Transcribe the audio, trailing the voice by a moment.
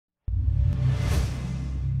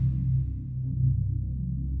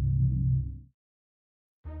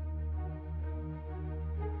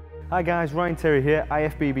Hi guys, Ryan Terry here,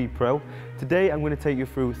 IFBB Pro. Today I'm going to take you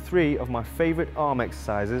through 3 of my favourite arm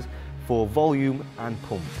exercises for volume and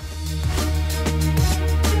pump.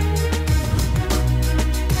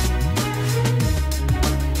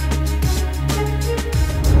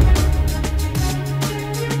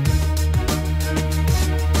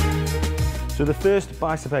 So the first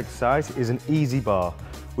bicep exercise is an easy bar.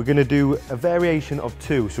 We're going to do a variation of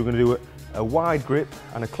 2, so we're going to do a wide grip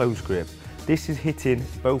and a close grip. This is hitting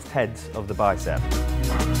both heads of the bicep.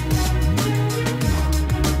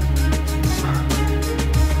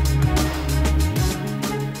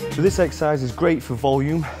 So this exercise is great for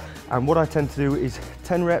volume, and what I tend to do is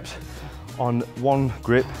 10 reps on one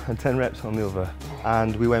grip and 10 reps on the other,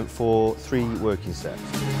 and we went for 3 working sets.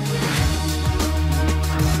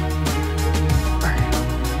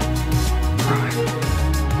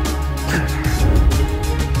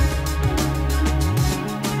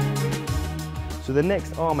 So the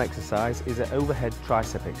next arm exercise is an overhead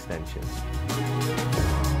tricep extension.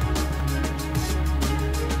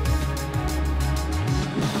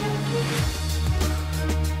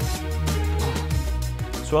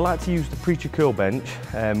 So I like to use the preacher curl bench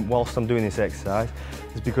whilst I'm doing this exercise,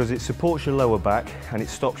 is because it supports your lower back and it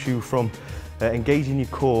stops you from engaging your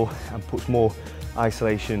core and puts more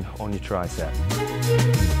isolation on your tricep.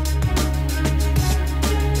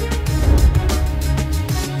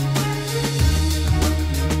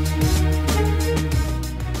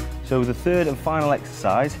 So the third and final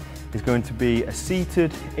exercise is going to be a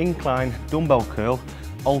seated incline dumbbell curl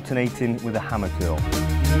alternating with a hammer curl.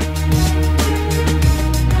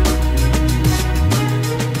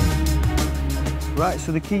 Right,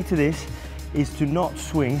 so the key to this is to not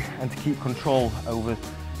swing and to keep control over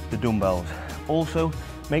the dumbbells. Also,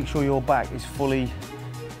 make sure your back is fully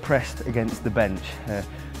pressed against the bench.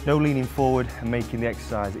 No leaning forward and making the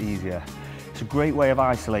exercise easier. It's a great way of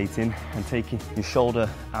isolating and taking your shoulder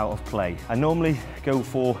out of play. I normally go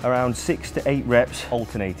for around 6 to 8 reps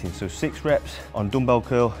alternating. So 6 reps on dumbbell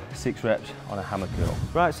curl, 6 reps on a hammer curl.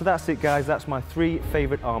 Right, so that's it guys. That's my 3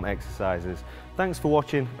 favourite arm exercises. Thanks for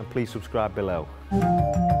watching and please subscribe below.